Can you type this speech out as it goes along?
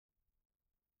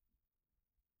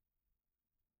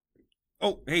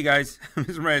Oh, hey guys,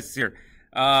 Mr. Reyes here.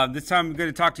 This time I'm going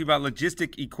to talk to you about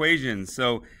logistic equations.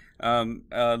 So,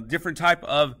 a different type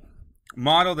of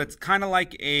model that's kind of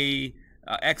like a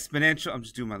exponential. I'm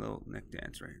just doing my little neck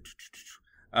dance right here.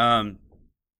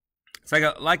 It's like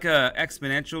a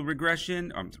exponential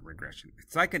regression. Regression.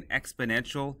 It's like an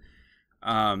exponential,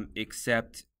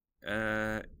 except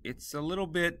it's a little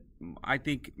bit, I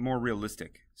think, more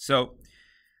realistic. So.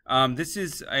 This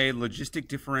is a logistic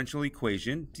differential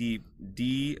equation,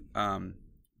 dp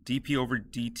over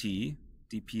dt,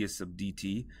 dp is sub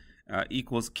dt,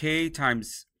 equals k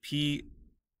times p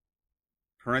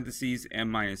parentheses m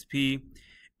minus p.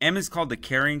 M is called the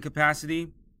carrying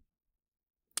capacity.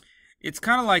 It's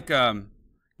kind of like,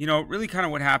 really kind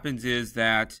of what happens is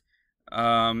that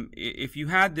if you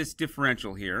had this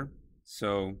differential here,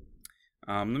 so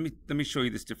let me show you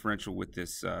this differential with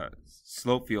this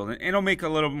slope field, and it'll make a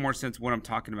little bit more sense what I'm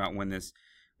talking about when this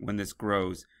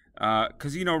grows.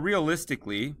 Because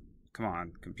realistically, come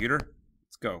on, computer,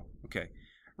 let's go. Okay,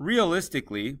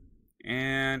 realistically,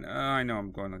 and I know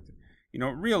I'm going like this.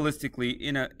 Realistically,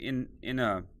 in a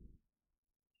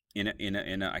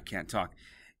I can't talk.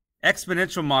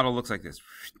 Exponential model looks like this.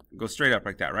 Go straight up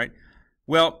like that, right?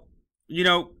 Well,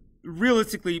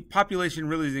 realistically, population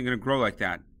really isn't going to grow like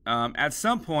that. At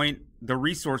some point, the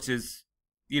resources,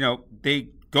 they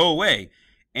go away,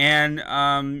 and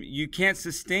you can't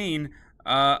sustain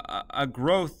a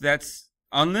growth that's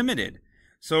unlimited.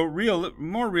 So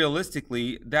more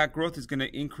realistically, that growth is going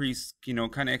to increase, kind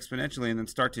of exponentially, and then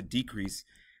start to decrease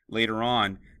later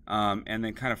on, and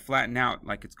then kind of flatten out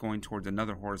like it's going towards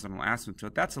another horizontal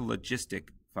asymptote. That's a logistic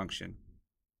function.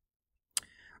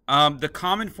 The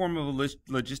common form of a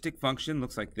logistic function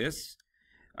looks like this.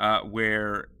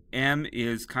 Where m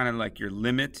is kind of like your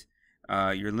limit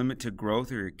to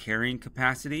growth or your carrying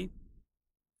capacity,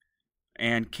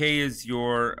 and k is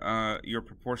your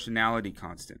proportionality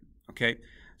constant. Okay,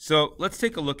 so let's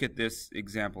take a look at this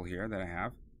example here that I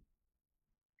have.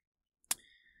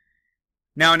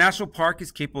 Now, a national park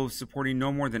is capable of supporting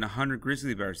no more than 100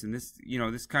 grizzly bears, and this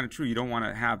is kind of true. You don't want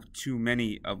to have too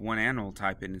many of one animal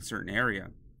type in a certain area.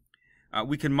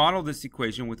 We can model this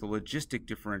equation with a logistic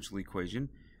differential equation,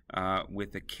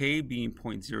 with a k being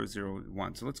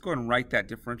 0.001. So let's go ahead and write that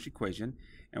differential equation,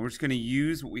 and we're just going to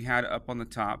use what we had up on the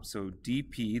top. So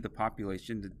dp, the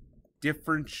population, the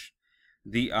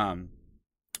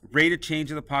rate of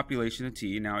change of the population of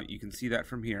t, now you can see that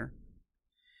from here,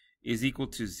 is equal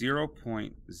to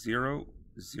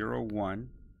 0.001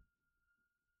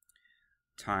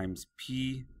 times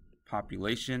p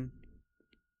population,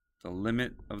 the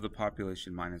limit of the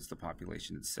population minus the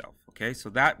population itself. Okay, so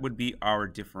that would be our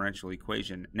differential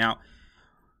equation. Now,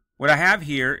 what I have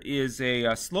here is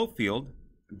a slope field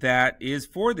that is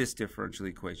for this differential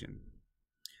equation.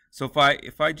 So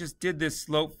if I just did this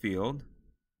slope field,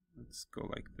 let's go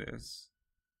like this.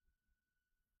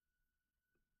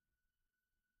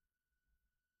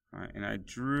 All right, and I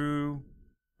drew,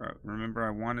 remember I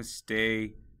want to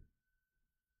stay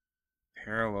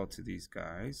parallel to these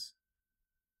guys.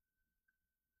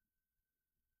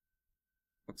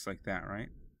 Looks like that, right?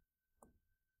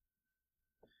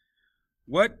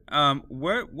 What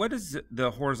does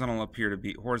the horizontal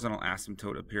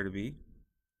asymptote appear to be?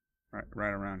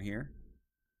 Right around here.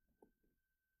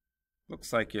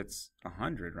 Looks like it's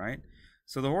 100, right?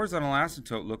 So the horizontal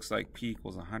asymptote looks like p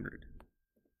equals 100.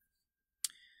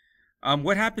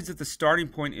 What happens if the starting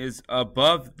point is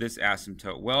above this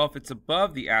asymptote? Well, if it's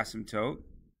above the asymptote,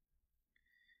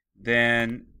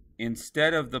 then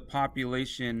instead of the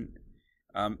population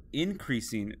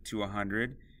increasing to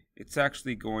 100, it's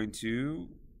actually going to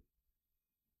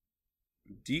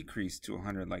decrease to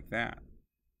 100 like that,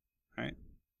 right?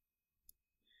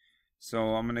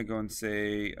 So I'm going to go and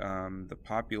say the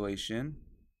population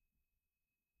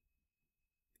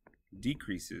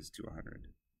decreases to 100.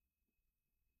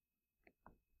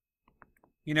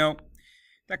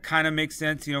 That kind of makes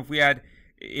sense.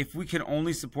 If we can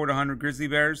only support 100 grizzly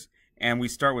bears, and we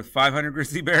start with 500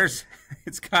 grizzly bears,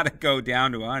 it's got to go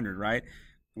down to 100, right?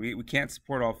 We can't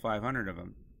support all 500 of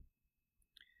them.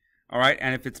 All right,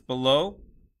 and if it's below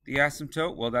the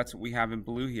asymptote, well, that's what we have in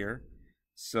blue here.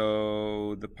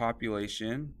 So the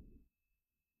population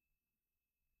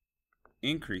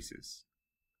increases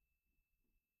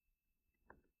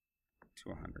to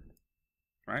 100,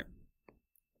 right?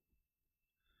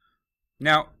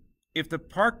 Now, if the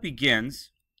park begins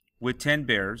with 10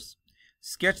 bears,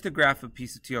 sketch the graph of p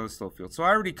sub t on the slope field. So I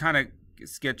already kind of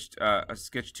sketched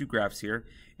two graphs here,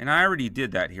 and I already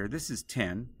did that here. This is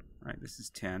 10, right? This is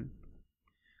 10.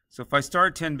 So if I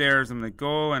start 10 bears, I'm going to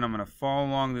go and I'm going to follow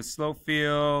along this slope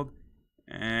field,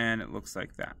 and it looks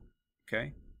like that.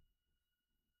 Okay.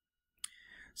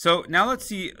 So now let's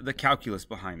see the calculus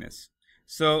behind this.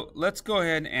 So let's go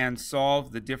ahead and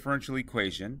solve the differential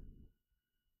equation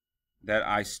that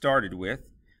I started with.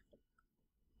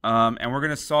 And we're going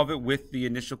to solve it with the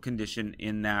initial condition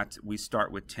in that we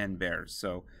start with 10 bears.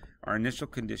 So our initial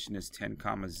condition is 10,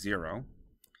 0.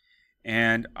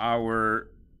 And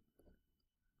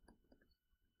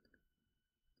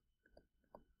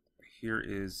here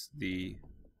is the,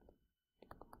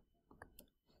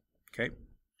 okay.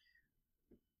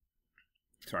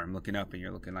 Sorry, I'm looking up and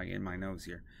you're looking like in my nose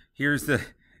here. Here's the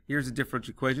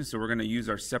differential equation. So we're going to use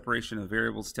our separation of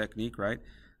variables technique, right?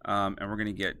 And we're going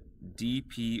to get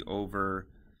dp over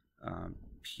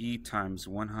p times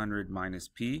 100 minus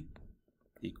p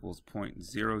equals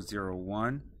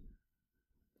 0.001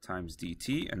 times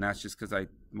dt. And that's just because I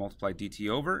multiplied dt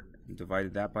over and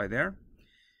divided that by there.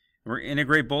 We're going to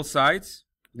integrate both sides.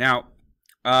 Now,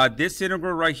 this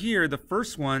integral right here, the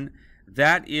first one,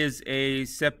 that is a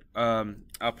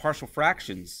partial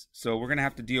fractions. So we're going to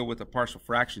have to deal with the partial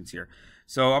fractions here.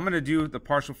 So I'm going to do the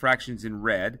partial fractions in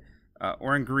red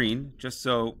or in green, just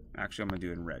so, actually I'm going to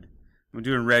do it in red. I'm going to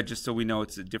do it in red just so we know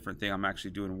it's a different thing. I'm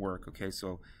actually doing work. Okay,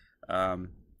 so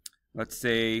let's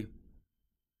say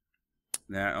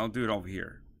that I'll do it over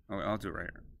here. I'll do it right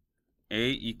here.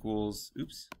 A equals,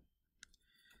 oops.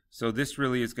 So this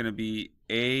really is going to be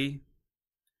A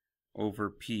over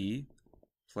P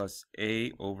plus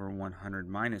A over 100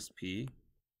 minus P.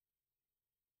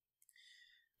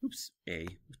 Oops, A.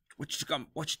 What you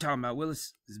talking about,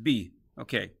 Willis? It's B.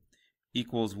 Okay.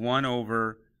 Equals 1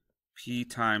 over P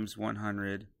times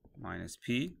 100 minus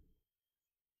P.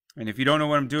 And if you don't know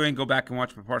what I'm doing, go back and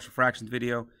watch my partial fractions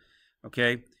video.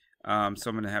 Okay. So I'm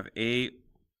going to have A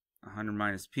 100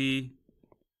 minus P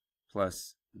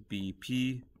plus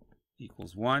BP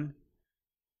equals 1.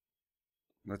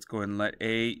 Let's go ahead and let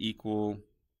A equal,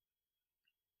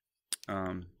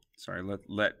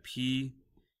 let P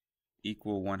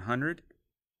equal 100.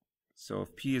 So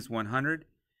if P is 100,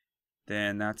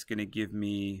 then that's going to give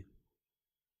me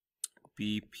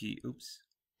BP,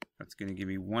 that's going to give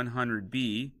me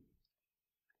 100B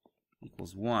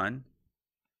equals 1.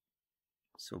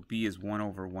 So B is 1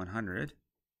 over 100.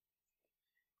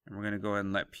 And we're going to go ahead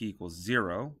and let P equals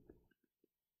 0.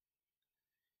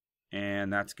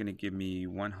 And that's going to give me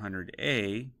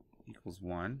 100A equals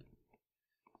 1.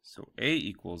 So A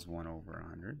equals 1 over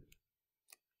 100.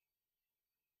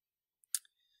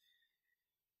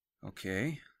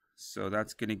 Okay, so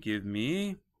that's going to give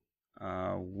me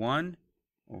 1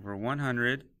 over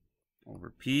 100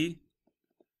 over P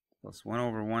plus 1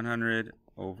 over 100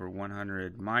 over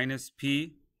 100 minus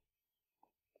P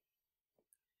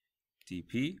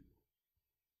dP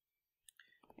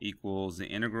equals the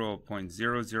integral of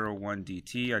 0.001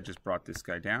 dt. I just brought this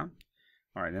guy down.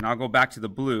 All right, then I'll go back to the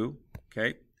blue.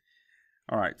 Okay.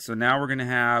 All right, so now we're going to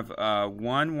have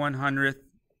 1/100th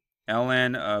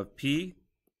ln of P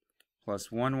plus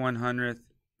 1/100th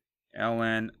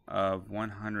ln of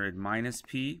 100 minus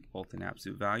P, both in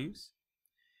absolute values,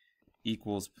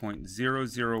 equals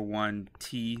 0.001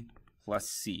 T plus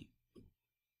C.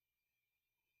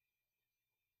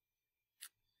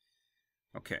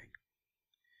 Okay.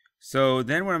 So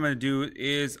then what I'm going to do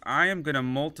is I am going to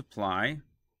multiply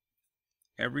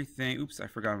everything. Oops, I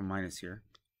forgot a minus here.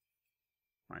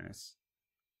 Minus.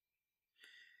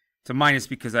 It's a minus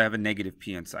because I have a negative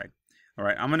P inside. All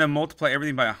right, I'm going to multiply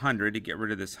everything by 100 to get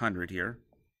rid of this 100 here.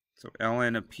 So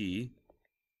ln of P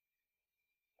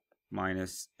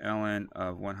minus ln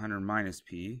of 100 minus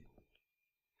P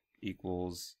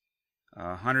equals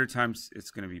 100 times,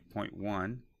 it's going to be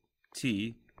 0.1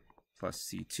 T plus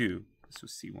C2. This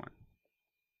was C1.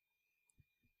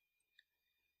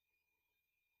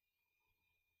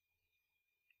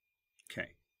 Okay.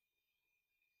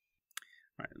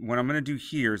 All right. What I'm going to do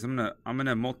here is I'm going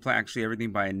to multiply actually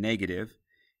everything by a negative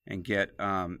and get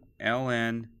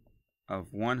ln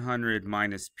of 100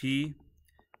 minus P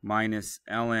minus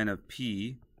ln of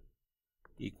P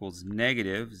equals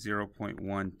negative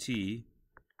 0.1 T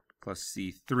plus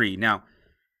C3. Now,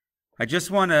 I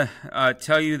just want to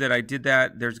tell you that I did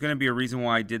that. There's going to be a reason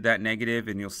why I did that negative,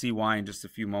 and you'll see why in just a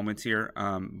few moments here.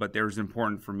 But it was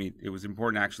important for me. It was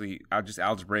important actually, just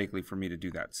algebraically for me to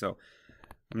do that. So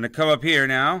I'm going to come up here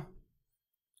now.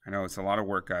 I know it's a lot of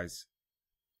work, guys.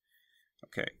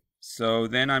 Okay, so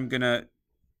then I'm going to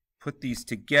put these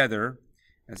together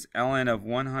as ln of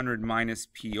 100 minus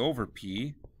P over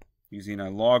P using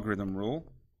a logarithm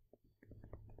rule.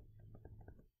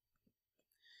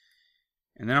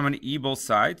 And then I'm going to E both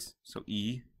sides. So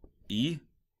E.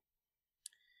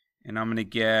 And I'm going to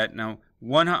get, now,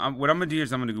 what I'm going to do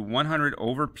is I'm going to do 100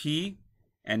 over P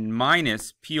and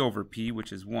minus P over P,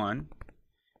 which is 1,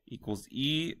 equals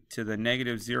e to the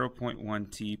negative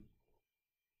 0.1t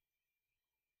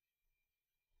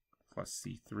plus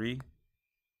C3.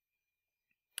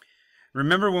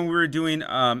 Remember when we were doing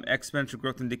exponential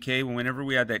growth and decay, whenever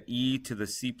we had that e to the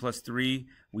c plus 3,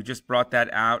 we just brought that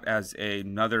out as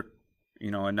another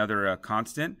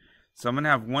constant. So I'm going to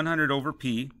have 100 over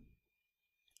p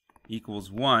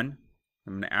equals 1.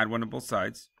 I'm going to add 1 to both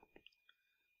sides,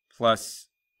 plus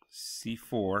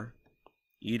c4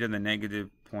 e to the negative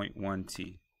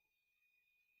 0.1t.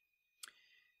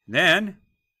 Then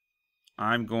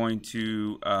I'm going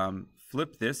to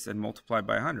flip this and multiply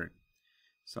by 100.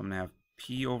 So I'm going to have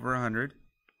p over 100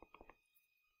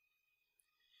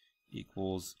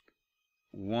 equals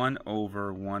 1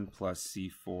 over 1 plus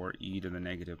c4 e to the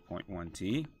negative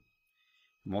 0.1t.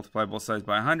 Multiply both sides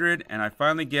by 100, and I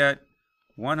finally get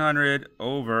 100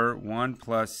 over 1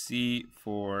 plus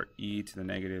c4 e to the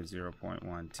negative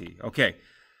 0.1t. Okay,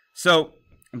 so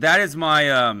that is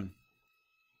my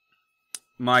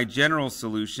my general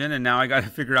solution, and now I got to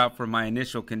figure out for my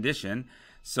initial condition.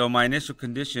 So my initial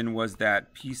condition was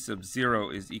that p sub 0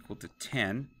 is equal to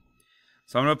 10.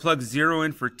 So I'm going to plug 0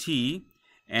 in for t,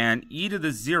 and e to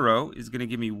the 0 is going to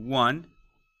give me 1.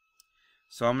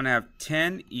 So I'm going to have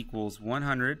 10 equals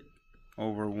 100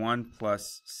 over 1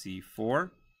 plus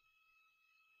c4.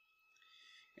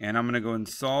 And I'm going to go and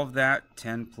solve that.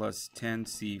 10 plus 10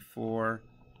 c4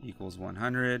 equals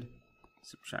 100.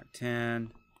 Subtract 10.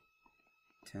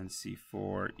 10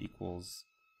 c4 equals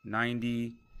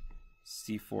 90.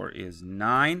 C4 is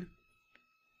 9.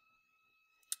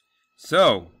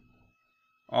 So,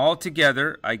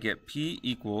 altogether, I get P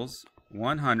equals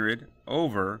 100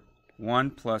 over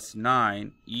 1 plus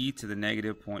 9 e to the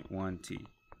negative 0.1t.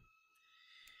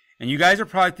 And you guys are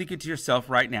probably thinking to yourself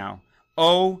right now,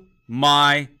 oh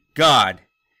my God,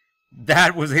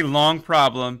 that was a long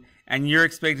problem, and you're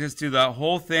expecting us to do the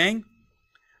whole thing?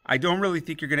 I don't really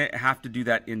think you're going to have to do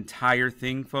that entire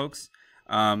thing, folks.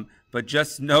 But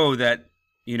just know that,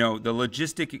 the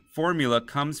logistic formula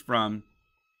comes from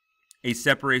a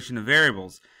separation of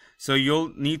variables. So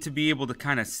you'll need to be able to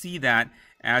kind of see that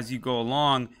as you go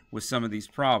along with some of these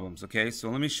problems, okay? So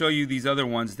let me show you these other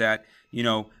ones that,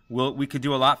 we could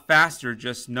do a lot faster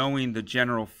just knowing the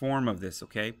general form of this,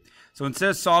 okay? So instead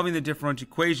of solving the differential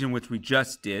equation, which we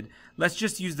just did, let's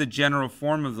just use the general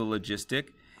form of the logistic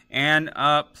and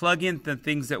plug in the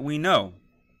things that we know.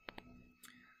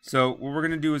 So what we're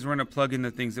going to do is we're going to plug in the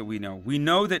things that we know. We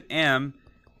know that m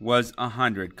was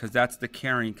 100 because that's the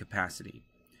carrying capacity.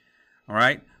 All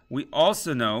right. We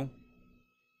also know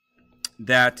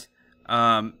that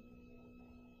okay,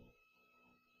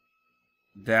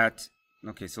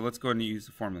 so let's go ahead and use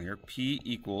the formula here. P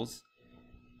equals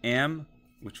m,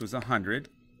 which was 100,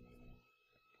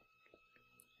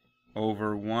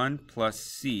 over 1 plus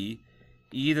c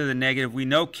e to the negative. We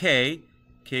know k.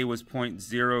 K was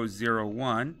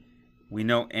 0.001. We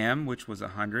know m, which was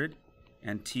 100,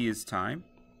 and t is time.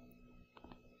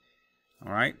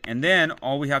 All right, and then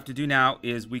all we have to do now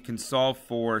is we can solve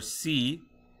for c.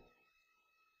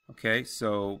 Okay,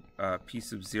 so p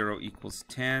sub 0 equals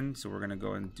 10. So we're going to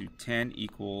go and do 10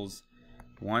 equals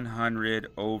 100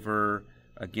 over,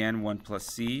 again, 1 plus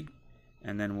c.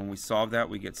 And then when we solve that,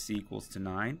 we get c equals to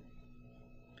 9.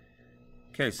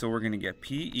 Okay, so we're going to get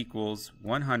p equals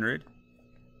 100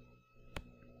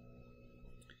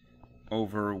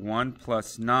 over 1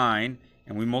 plus 9,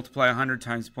 and we multiply 100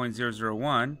 times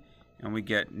 0.001, and we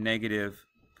get negative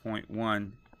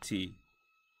 0.1 t.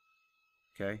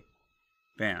 Okay,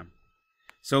 bam.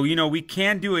 So, we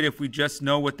can do it if we just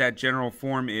know what that general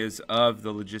form is of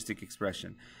the logistic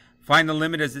expression. Find the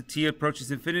limit as t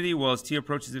approaches infinity. Well, as t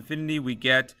approaches infinity, we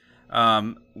get,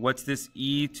 what's this,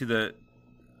 e to the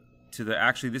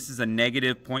actually, this is a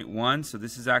negative 0.1, so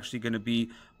this is actually going to be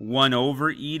 1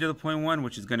 over e to the 0.1,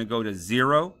 which is going to go to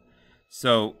 0.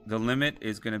 So the limit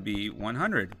is going to be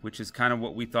 100, which is kind of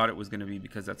what we thought it was going to be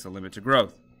because that's the limit to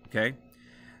growth. Okay,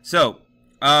 so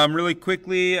really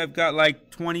quickly, I've got like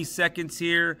 20 seconds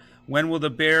here. When will the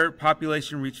bear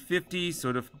population reach 50?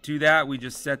 So to do that, we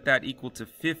just set that equal to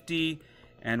 50,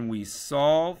 and we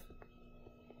solve.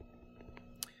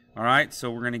 All right, so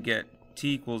we're going to get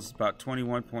t equals about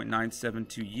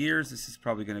 21.972 years. This is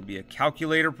probably going to be a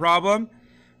calculator problem.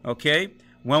 Okay,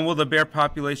 when will the bear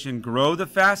population grow the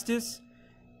fastest?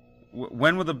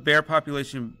 When will the bear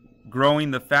population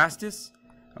growing the fastest?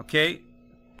 Okay,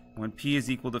 when p is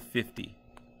equal to 50,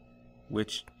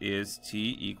 which is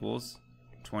t equals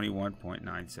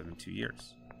 21.972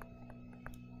 years.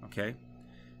 Okay,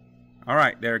 all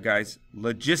right, there, guys.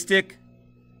 Logistic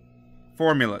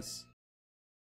formulas.